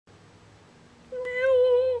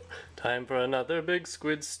Time for another Big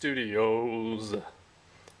Squid Studios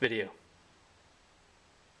video.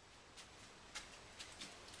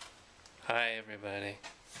 Hi everybody.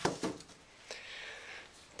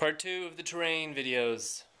 Part 2 of the terrain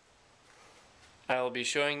videos. I will be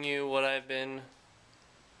showing you what I've been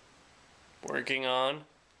working on.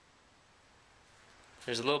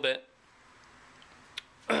 There's a little bit.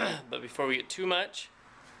 But before we get too much,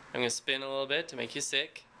 I'm going to spin a little bit to make you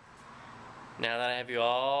sick. Now that I have you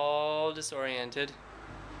all disoriented,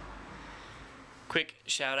 quick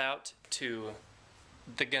shout out to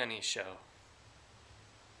the Gaughknee Show.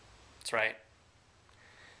 That's right.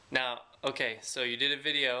 Now, okay, so you did a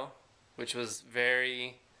video which was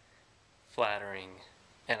very flattering,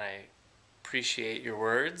 and I appreciate your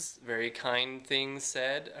words. Very kind things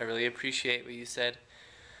said. I really appreciate what you said.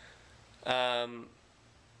 I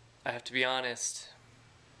have to be honest,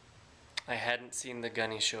 I hadn't seen the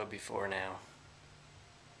Gaughknee Show before now.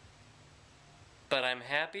 But I'm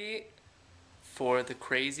happy for the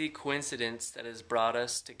crazy coincidence that has brought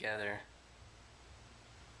us together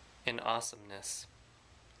in awesomeness.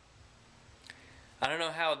 I don't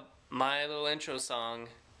know how my little intro song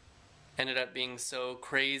ended up being so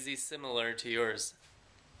crazy similar to yours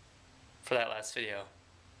for that last video,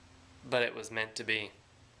 but it was meant to be,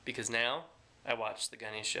 because now I watched the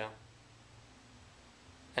Gaughknee Show.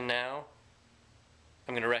 And now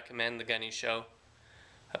I'm going to recommend the Gaughknee Show.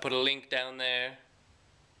 I put a link down there,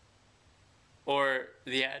 or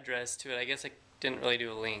the address to it. I guess I didn't really do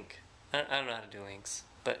a link. I don't know how to do links,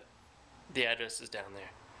 but the address is down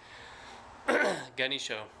there. Gaughknee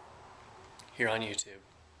Show, here on YouTube.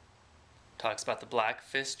 Talks about the Black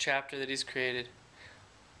Fist chapter that he's created.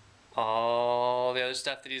 All the other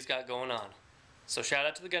stuff that he's got going on. So shout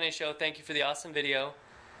out to the Gaughknee Show. Thank you for the awesome video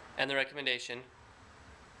and the recommendation.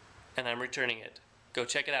 And I'm returning it. Go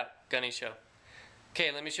check it out, Gaughknee Show. Okay,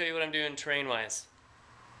 let me show you what I'm doing terrain-wise.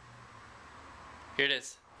 Here it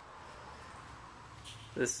is.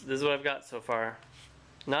 This is what I've got so far.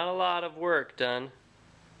 Not a lot of work done.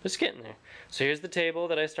 Just getting there. So here's the table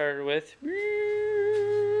that I started with.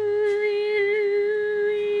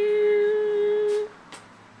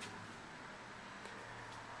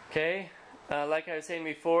 Okay, like I was saying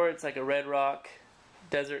before, it's like a red rock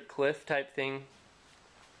desert cliff type thing.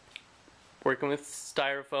 Working with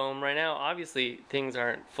styrofoam right now. Obviously things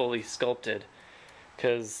aren't fully sculpted,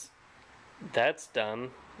 because that's dumb.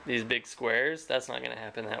 These big squares, that's not going to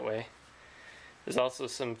happen that way. There's also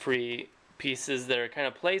some free pieces that are kind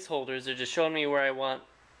of placeholders. They're just showing me where I want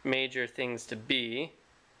major things to be,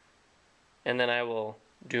 and then I will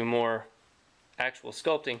do more actual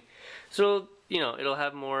sculpting. So, you know, it'll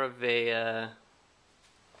have more of a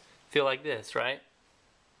feel like this, right?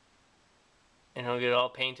 And he'll get it all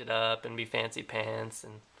painted up and be fancy pants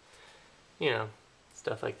and, you know,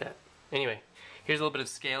 stuff like that. Anyway, here's a little bit of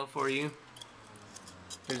scale for you.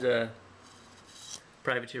 Here's a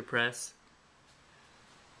privateer press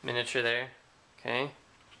miniature there. Okay.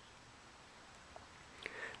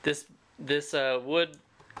 This wood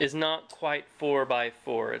is not quite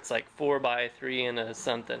 4x4. It's like 4x3 and a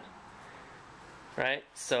something. Right?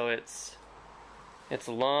 So it's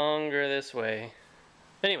longer this way.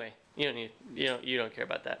 Anyway, you don't care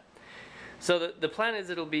about that. So the plan is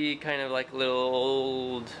it'll be kind of like a little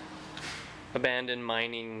old abandoned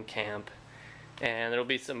mining camp, and there'll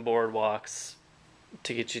be some boardwalks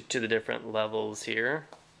to get you to the different levels here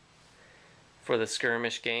for the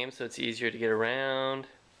skirmish game, so it's easier to get around.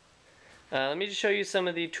 Let me just show you some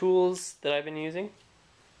of the tools that I've been using.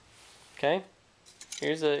 Okay,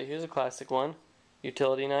 here's a classic one,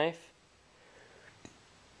 utility knife.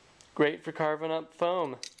 Great for carving up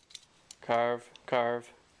foam. Carve,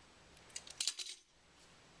 carve.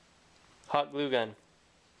 Hot glue gun.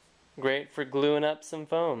 Great for gluing up some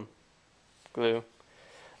foam. Glue.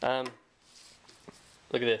 Look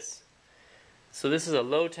at this. So this is a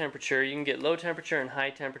low temperature. You can get low temperature and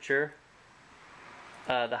high temperature.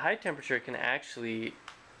 The high temperature can actually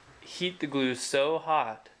heat the glue so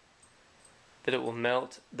hot that it will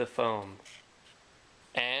melt the foam.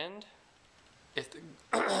 And if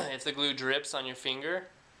the glue drips on your finger,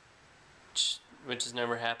 which has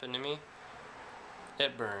never happened to me,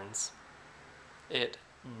 it burns. It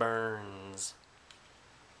burns.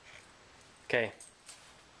 Okay,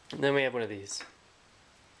 and then we have one of these.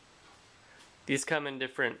 These come in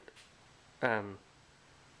different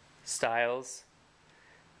styles.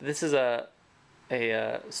 This is a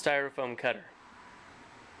styrofoam cutter.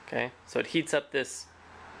 Okay, so it heats up this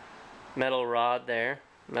metal rod there,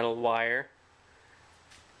 metal wire.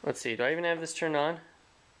 Let's see, do I even have this turned on?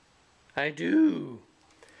 I do!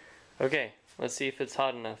 Okay, let's see if it's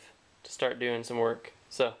hot enough to start doing some work.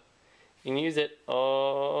 So, You can use it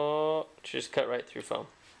to just cut right through foam.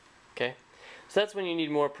 Okay? So that's when you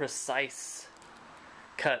need more precise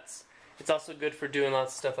cuts. It's also good for doing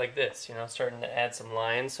lots of stuff like this, you know, starting to add some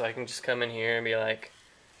lines, so I can just come in here and be like,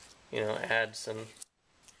 you know, add some,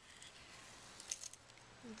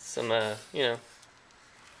 you know,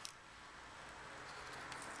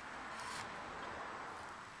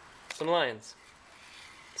 some lines,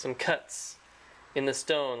 some cuts in the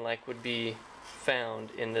stone like would be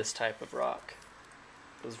found in this type of rock.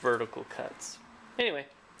 Those vertical cuts. Anyway,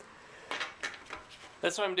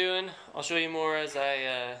 that's what I'm doing. I'll show you more as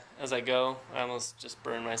I go. I almost just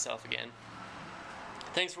burned myself again.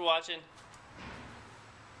 Thanks for watching.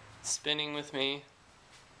 Spinning with me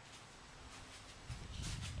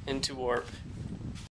into warp.